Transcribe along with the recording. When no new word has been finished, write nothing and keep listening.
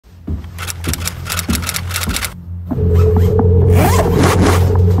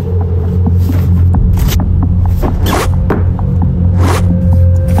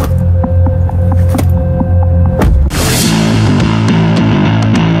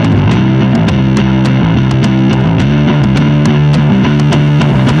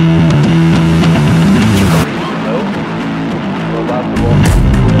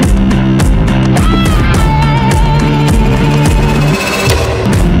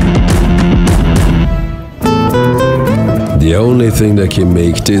The only thing that can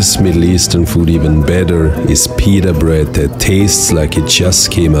make this Middle Eastern food even better is pita bread that tastes like it just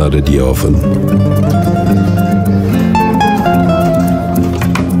came out of the oven.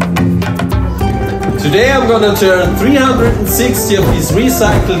 Today I'm gonna turn 360 of these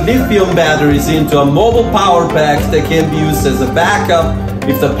recycled lithium batteries into a mobile power pack that can be used as a backup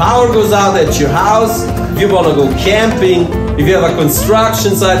if the power goes out at your house, if you wanna go camping, if you have a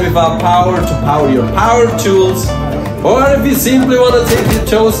construction site without power to power your power tools, or if you simply wanna take your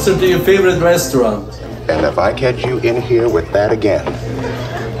toaster to your favorite restaurant. And if I catch you in here with that again,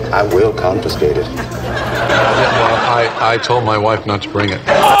 I will confiscate it. Well, I told my wife not to bring it.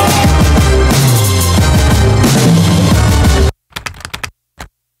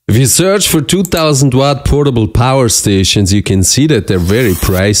 If you search for 2000 watt portable power stations, you can see that they're very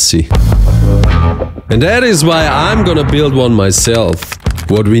pricey. And that is why I'm gonna build one myself.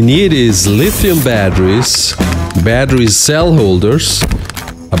 What we need is lithium batteries, battery cell holders,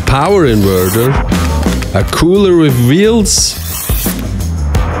 a power inverter, a cooler with wheels,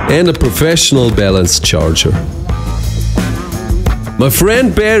 and a professional balance charger. My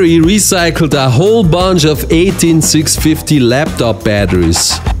friend Barry recycled a whole bunch of 18650 laptop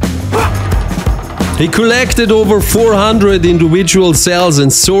batteries. He collected over 400 individual cells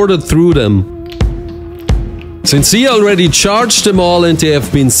and sorted through them. Since he already charged them all and they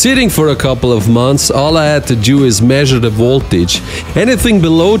have been sitting for a couple of months, all I had to do is measure the voltage. Anything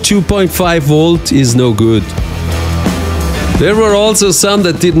below 2.5 volt is no good. There were also some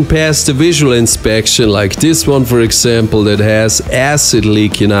that didn't pass the visual inspection, like this one for example that has acid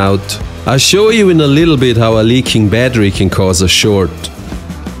leaking out. I'll show you in a little bit how a leaking battery can cause a short.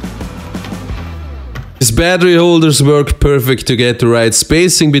 These battery holders work perfect to get the right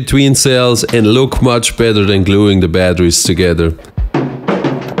spacing between cells and look much better than gluing the batteries together.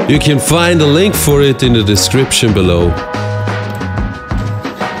 You can find a link for it in the description below.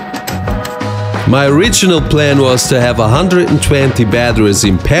 My original plan was to have 120 batteries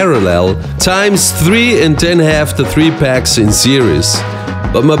in parallel, times 3 and then have the 3 packs in series.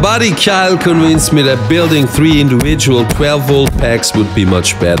 But my buddy Kyle convinced me that building 3 individual 12 volt packs would be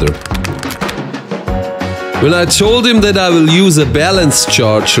much better. When I told him that I will use a balance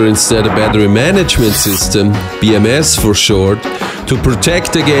charger instead of battery management system, BMS for short, to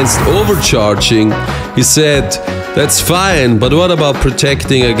protect against overcharging, he said, "That's fine, but what about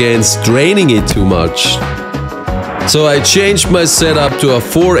protecting against draining it too much?" So I changed my setup to a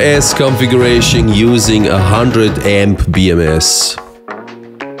 4S configuration using a 100 amp BMS.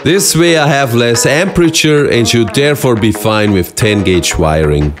 This way I have less amperature and should therefore be fine with 10 gauge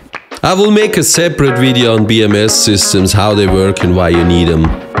wiring. I will make a separate video on BMS systems, how they work and why you need them.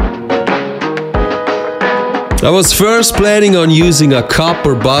 I was first planning on using a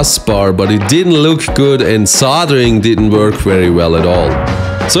copper bus bar, but it didn't look good and soldering didn't work very well at all.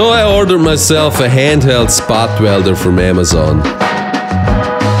 So I ordered myself a handheld spot welder from Amazon.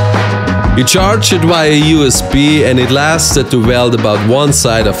 You charge it via USB and it lasted to weld about one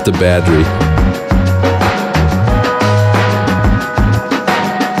side of the battery.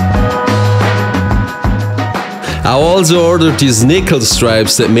 I also ordered these nickel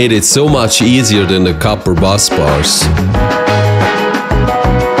stripes that made it so much easier than the copper bus bars.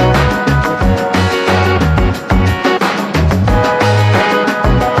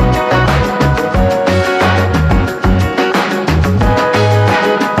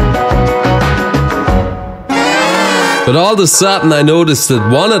 But all of a sudden I noticed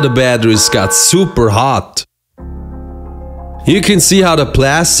that one of the batteries got super hot. You can see how the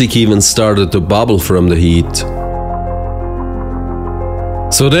plastic even started to bubble from the heat.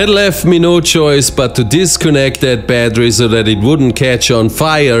 So that left me no choice but to disconnect that battery so that it wouldn't catch on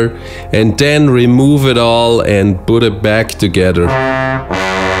fire and then remove it all and put it back together.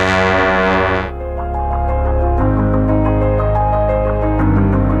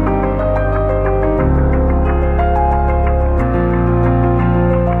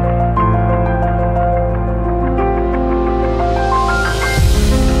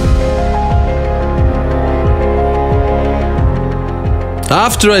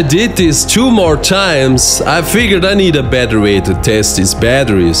 After I did this 2 more times, I figured I need a better way to test these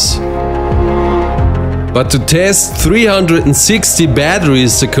batteries. But to test 360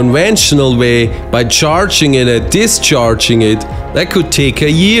 batteries the conventional way, by charging it and discharging it, that could take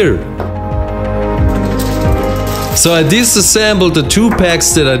a year. So I disassembled the 2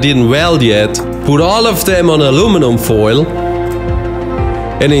 packs that I didn't weld yet, put all of them on aluminum foil,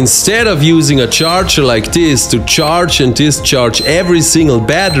 and instead of using a charger like this to charge and discharge every single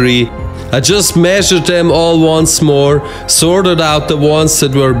battery, I just measured them all once more, sorted out the ones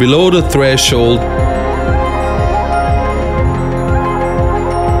that were below the threshold,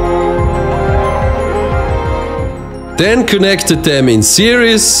 Then connected them in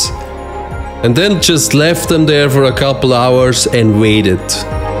series and then just left them there for a couple hours and waited.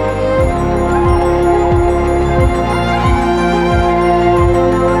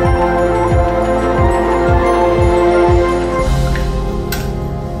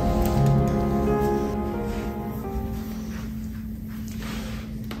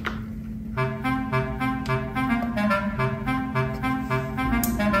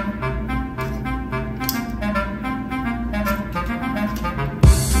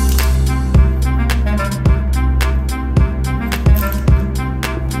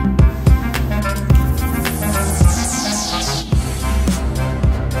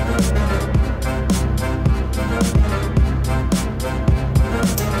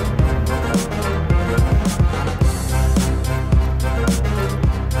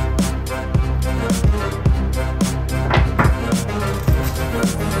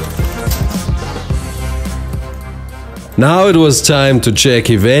 Now it was time to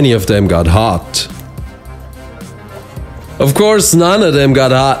check if any of them got hot. Of course, none of them got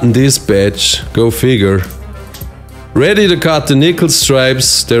hot in this batch, go figure. Ready to cut the nickel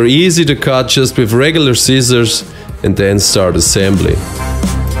stripes, they're easy to cut just with regular scissors and then start assembly.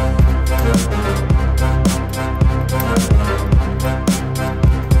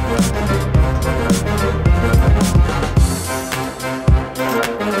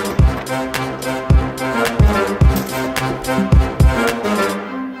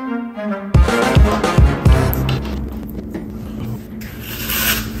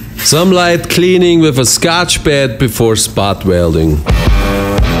 Some light cleaning with a scotch pad before spot welding.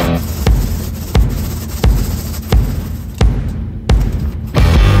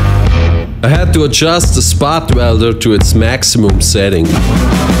 I had to adjust the spot welder to its maximum setting.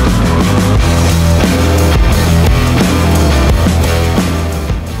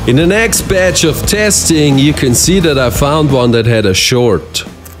 In the next batch of testing, you can see that I found one that had a short.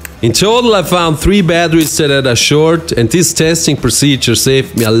 In total, I found 3 batteries that had a short, and this testing procedure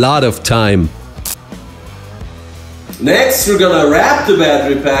saved me a lot of time. Next, we're gonna wrap the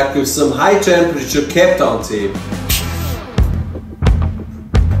battery pack with some high temperature Kapton tape.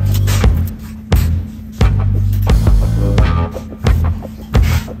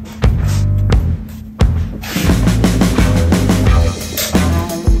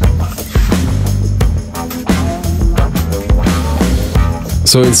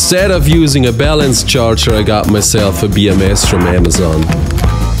 So instead of using a balance charger, I got myself a BMS from Amazon.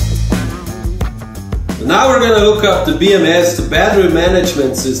 Now we're going to hook up the BMS, the battery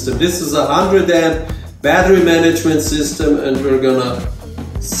management system. This is a 100 amp battery management system, and we're going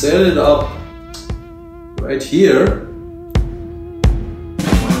to set it up right here.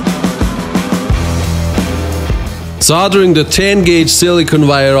 Soldering the 10 gauge silicon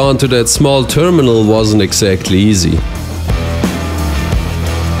wire onto that small terminal wasn't exactly easy.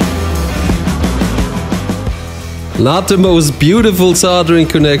 Not the most beautiful soldering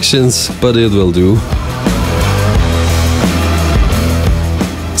connections, but it will do.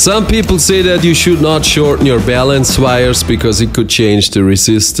 Some people say that you should not shorten your balance wires because it could change the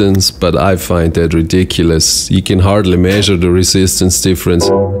resistance, but I find that ridiculous. You can hardly measure the resistance difference.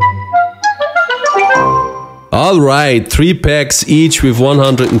 Alright, 3 packs each with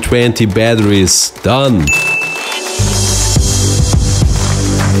 120 batteries. Done.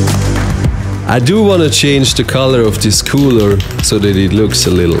 I do want to change the color of this cooler so that it looks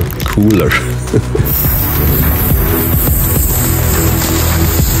a little cooler.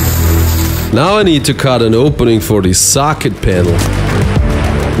 Now I need to cut an opening for this socket panel.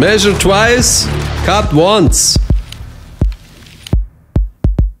 Measure twice, cut once.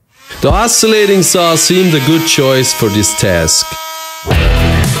 The oscillating saw seemed a good choice for this task.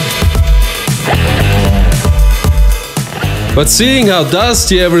 But seeing how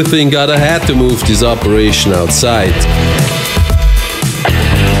dusty everything got, I had to move this operation outside.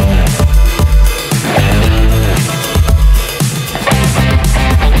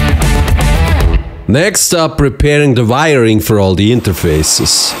 Next up, preparing the wiring for all the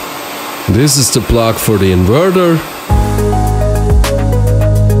interfaces. This is the plug for the inverter.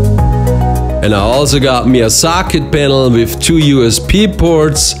 And I also got me a socket panel with 2 USB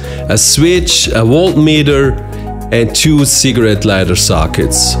ports, a switch, a voltmeter, and 2 cigarette lighter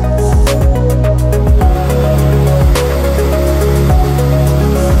sockets.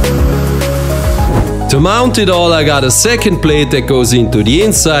 To mount it all, I got a second plate that goes into the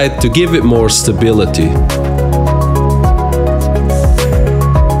inside to give it more stability.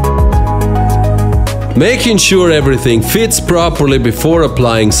 Making sure everything fits properly before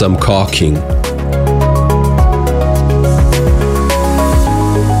applying some caulking.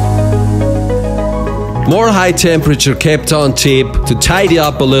 More high temperature kept on tape to tidy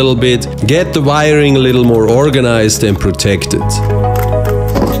up a little bit, get the wiring a little more organized and protected.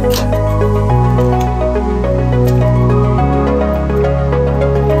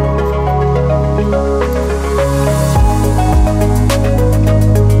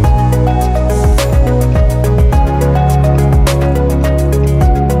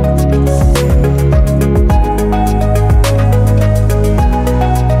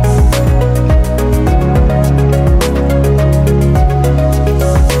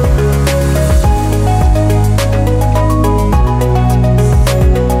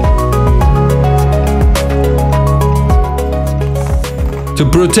 To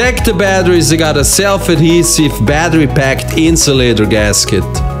protect the batteries, I got a self-adhesive battery-packed insulator gasket.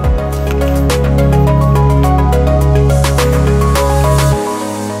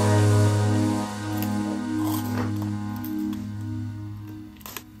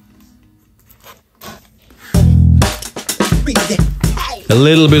 A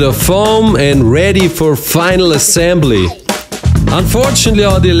little bit of foam and ready for final assembly. Unfortunately,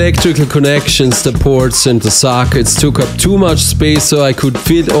 all the electrical connections, the ports and the sockets took up too much space, so I could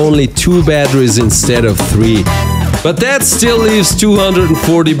fit only 2 batteries instead of 3. But that still leaves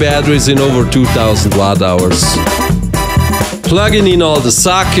 240 batteries in over 2000 watt hours. Plugging in all the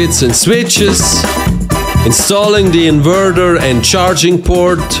sockets and switches, installing the inverter and charging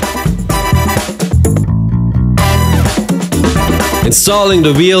port, installing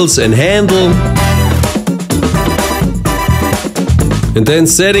the wheels and handle, and then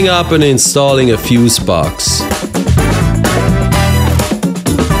setting up and installing a fuse box.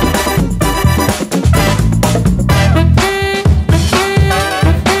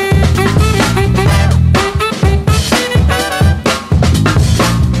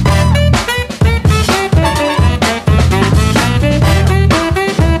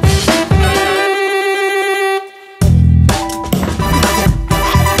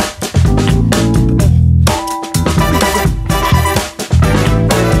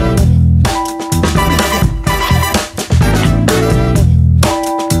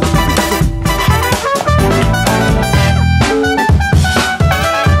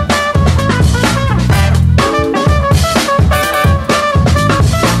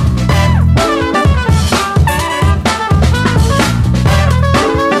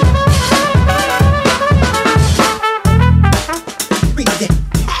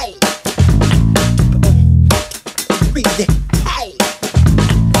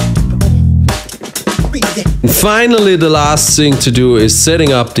 And finally, the last thing to do is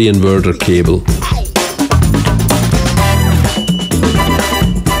setting up the inverter cable.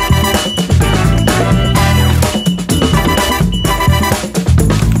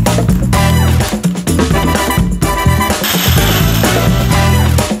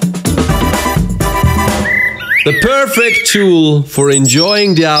 The perfect tool for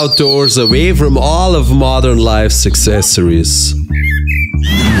enjoying the outdoors away from all of modern life's accessories.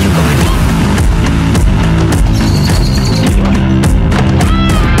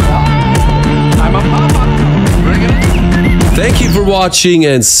 Thank you for watching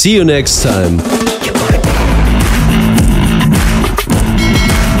and see you next time.